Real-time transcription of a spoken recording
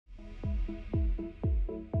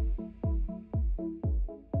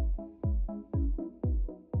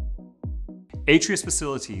Atrius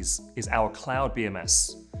Facilities is our cloud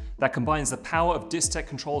BMS that combines the power of Distech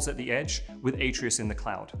controls at the edge with Atrius in the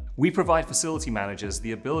cloud. We provide facility managers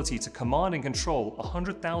the ability to command and control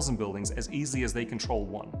 100,000 buildings as easily as they control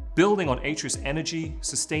one. Building on Atrius energy,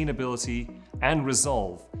 sustainability, and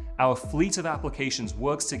resolve, our fleet of applications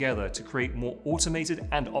works together to create more automated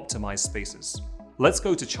and optimized spaces. Let's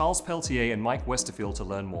go to Charles Peltier and Mike Westerfield to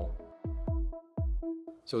learn more.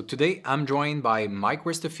 So today I'm joined by Mike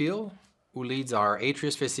Westerfield, who leads our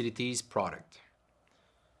Atrius Facilities product.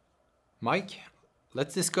 Mike,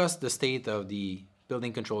 let's discuss the state of the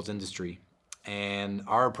building controls industry and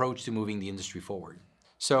our approach to moving the industry forward.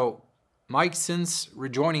 So, Mike, since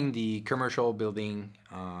rejoining the commercial building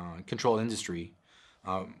control industry,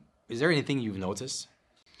 is there anything you've noticed?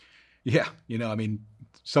 Yeah,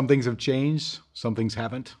 some things have changed, some things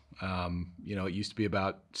haven't. It used to be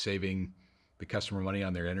about saving the customer money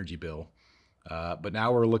on their energy bill. But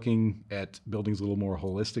now we're looking at buildings a little more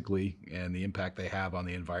holistically and the impact they have on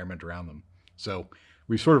the environment around them. So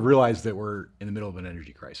we've sort of realized that we're in the middle of an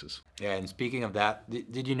energy crisis. Yeah, and speaking of that,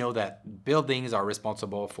 did you know that buildings are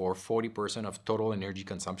responsible for 40% of total energy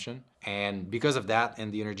consumption? And because of that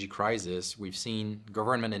and the energy crisis, we've seen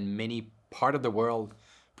government in many parts of the world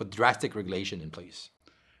put drastic regulation in place.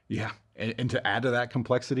 Yeah, and to add to that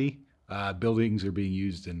complexity, buildings are being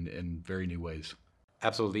used in very new ways.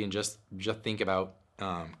 Absolutely, and just think about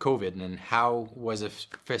COVID and how was a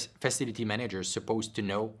facility manager supposed to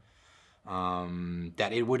know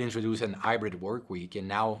that it would introduce an hybrid work week, and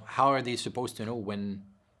now how are they supposed to know when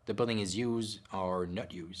the building is used or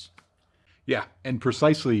not used? Yeah, and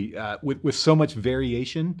precisely with so much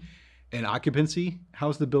variation in occupancy,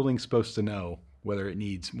 how's the building supposed to know whether it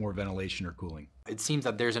needs more ventilation or cooling? It seems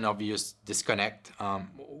that there's an obvious disconnect.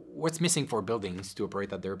 What's missing for buildings to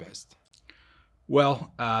operate at their best?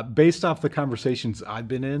 Well, based off the conversations I've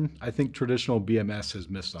been in, I think traditional BMS has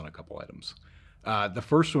missed on a couple items. The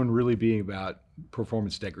first one really being about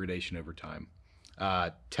performance degradation over time.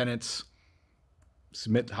 Tenants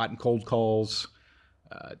submit hot and cold calls,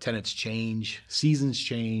 tenants change, seasons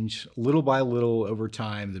change. Little by little over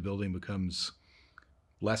time, the building becomes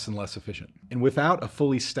less and less efficient. And without a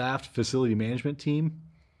fully staffed facility management team,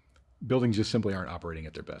 buildings just simply aren't operating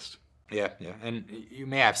at their best. Yeah, and you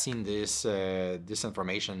may have seen this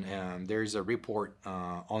information. There's a report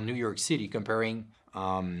on New York City comparing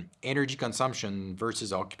energy consumption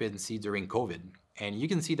versus occupancy during COVID. And you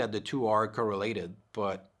can see that the two are correlated,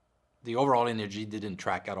 but the overall energy didn't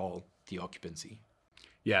track at all the occupancy.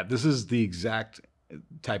 Yeah, this is the exact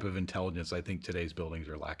type of intelligence I think today's buildings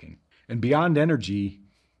are lacking. And beyond energy,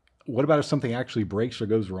 what about if something actually breaks or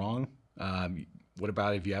goes wrong? What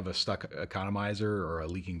about if you have a stuck economizer or a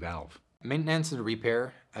leaking valve? Maintenance and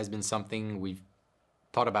repair has been something we've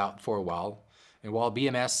thought about for a while. And while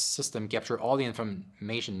BMS system capture all the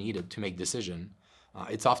information needed to make decision,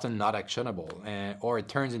 it's often not actionable or it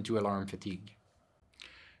turns into alarm fatigue.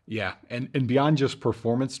 Yeah, and beyond just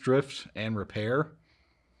performance drift and repair,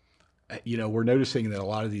 we're noticing that a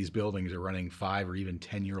lot of these buildings are running 5 or even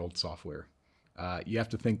 10-year-old software. You have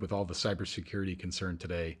to think with all the cybersecurity concern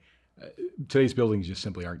today, today's buildings just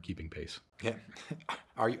simply aren't keeping pace. Yeah.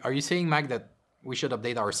 Are you saying, Mike, that we should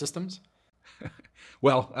update our systems?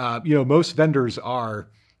 Well, most vendors are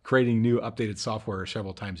creating new updated software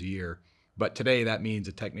several times a year, but today that means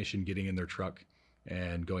a technician getting in their truck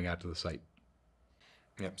and going out to the site.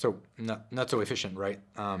 Yeah, so not so efficient, right?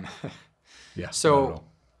 Yeah. So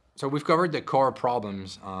we've covered the core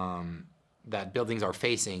problems that buildings are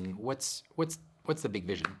facing. What's the big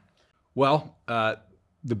vision? Well,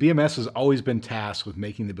 the BMS has always been tasked with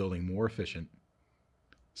making the building more efficient,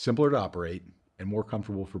 simpler to operate, and more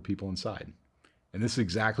comfortable for people inside. And this is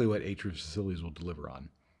exactly what Atrius Facilities will deliver on.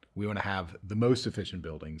 We want to have the most efficient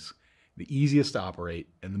buildings, the easiest to operate,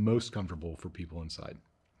 and the most comfortable for people inside.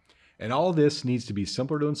 And all of this needs to be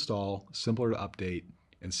simpler to install, simpler to update,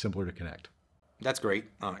 and simpler to connect. That's great.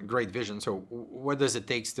 Great vision. So what does it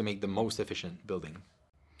take to make the most efficient building?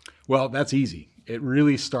 Well, that's easy. It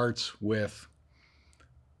really starts with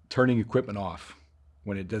turning equipment off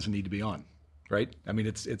when it doesn't need to be on, right? I mean,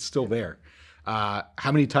 it's still there.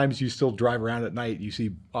 How many times do you still drive around at night, you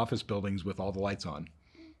see office buildings with all the lights on?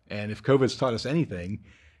 And if COVID's taught us anything,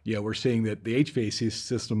 we're seeing that the HVAC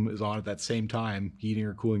system is on at that same time, heating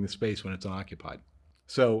or cooling the space when it's unoccupied.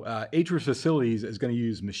 So Atrius Facilities is going to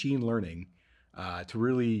use machine learning to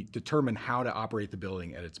really determine how to operate the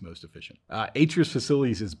building at its most efficient. Atrius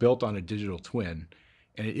Facilities is built on a digital twin,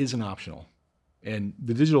 and it isn't optional. And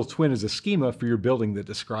the digital twin is a schema for your building that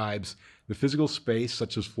describes the physical space,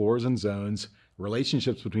 such as floors and zones,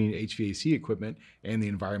 relationships between HVAC equipment, and the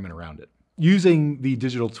environment around it. Using the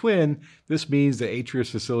digital twin, this means that Atrius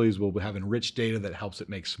Facilities will have enriched data that helps it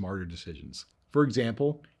make smarter decisions. For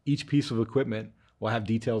example, each piece of equipment will have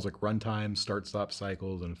details like runtime, start-stop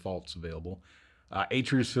cycles, and faults available.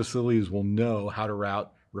 Atrius Facilities will know how to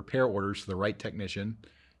route repair orders to the right technician.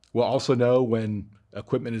 We'll also know when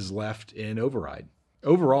equipment is left in override.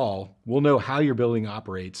 Overall, we'll know how your building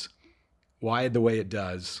operates, why the way it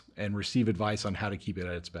does, and receive advice on how to keep it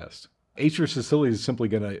at its best. Atrius Facilities is simply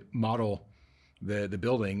going to model the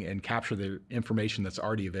building and capture the information that's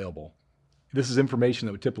already available. This is information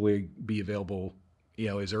that would typically be available,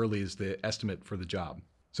 as early as the estimate for the job.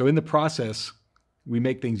 So in the process, we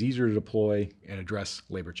make things easier to deploy and address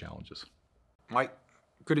labor challenges. Mike,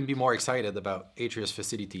 couldn't be more excited about Atrius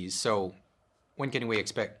Facilities. So when can we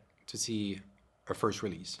expect to see our first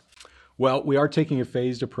release? Well, we are taking a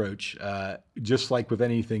phased approach. Just like with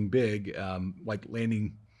anything big, like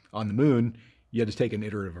landing on the moon, you had to take an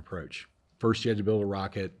iterative approach. First, you had to build a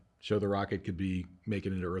rocket, show the rocket could make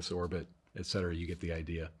it into Earth's orbit, et cetera. You get the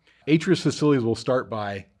idea. Atrius Facilities will start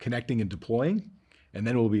by connecting and deploying, and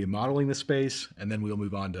then we'll be modeling the space, and then we'll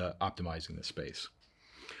move on to optimizing the space.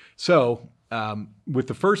 So with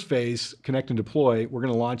the first phase, connect and deploy, we're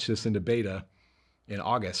going to launch this into beta in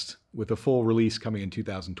August with a full release coming in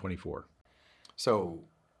 2024. So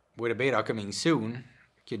with a beta coming soon,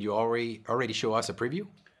 could you already show us a preview?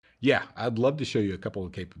 Yeah, I'd love to show you a couple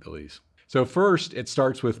of capabilities. So first, it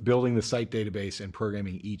starts with building the site database and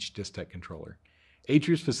programming each Distech controller.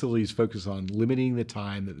 Atrius Facilities focus on limiting the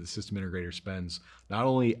time that the system integrator spends, not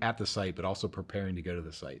only at the site, but also preparing to go to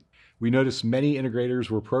the site. We noticed many integrators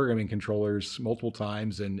were programming controllers multiple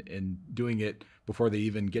times and doing it before they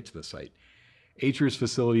even get to the site. Atrius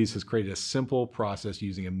Facilities has created a simple process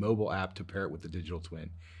using a mobile app to pair it with the digital twin.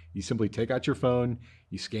 You simply take out your phone,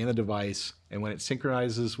 you scan the device, and when it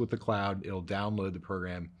synchronizes with the cloud, it'll download the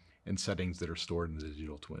program and settings that are stored in the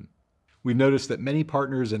digital twin. We've noticed that many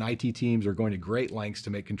partners and IT teams are going to great lengths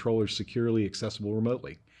to make controllers securely accessible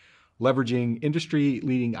remotely. Leveraging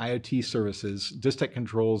industry-leading IoT services, Distech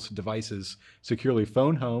controls devices securely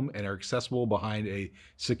phone home and are accessible behind a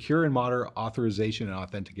secure and modern authorization and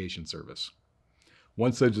authentication service.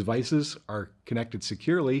 Once those devices are connected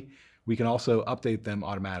securely, we can also update them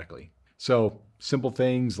automatically. So simple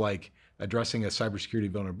things like addressing a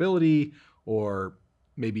cybersecurity vulnerability, or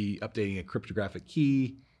maybe updating a cryptographic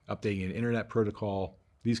key, updating an internet protocol,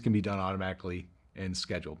 these can be done automatically and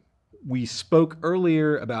scheduled. We spoke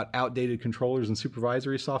earlier about outdated controllers and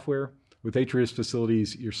supervisory software. With Atrius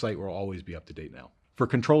Facilities, your site will always be up to date now. For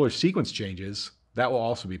controller sequence changes, that will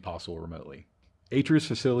also be possible remotely. Atrius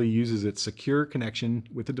Facility uses its secure connection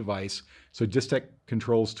with the device, so Distech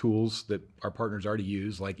controls tools that our partners already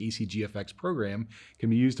use, like ECGFX program, can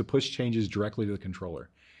be used to push changes directly to the controller.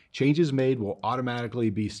 Changes made will automatically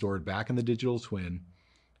be stored back in the digital twin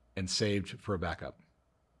and saved for a backup.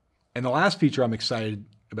 And the last feature I'm excited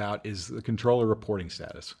about is the controller reporting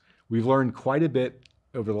status. We've learned quite a bit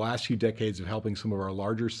over the last few decades of helping some of our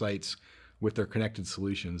larger sites with their connected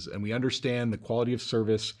solutions, and we understand the quality of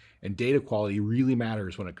service and data quality really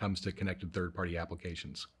matters when it comes to connected third-party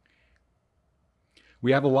applications.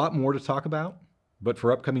 We have a lot more to talk about, but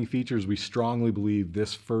for upcoming features, we strongly believe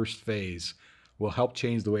this first phase will help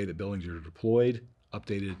change the way that buildings are deployed,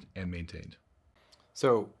 updated, and maintained.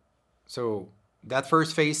 So that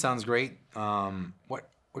first phase sounds great.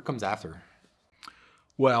 What comes after?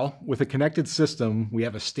 Well, with a connected system, we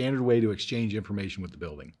have a standard way to exchange information with the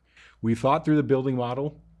building. We thought through the building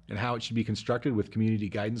model and how it should be constructed with community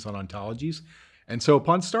guidance on ontologies. And so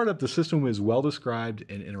upon startup, the system is well described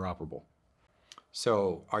and interoperable.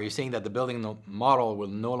 So are you saying that the building model will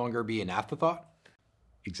no longer be an afterthought?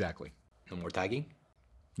 Exactly. No more tagging?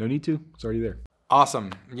 No need to, it's already there.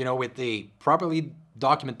 Awesome. With the properly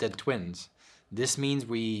documented twins, this means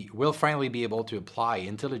we will finally be able to apply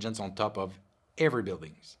intelligence on top of every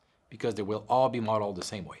building because they will all be modeled the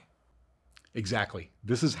same way. Exactly.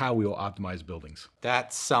 This is how we will optimize buildings.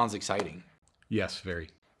 That sounds exciting. Yes, very.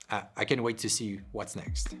 I can't wait to see what's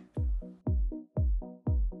next.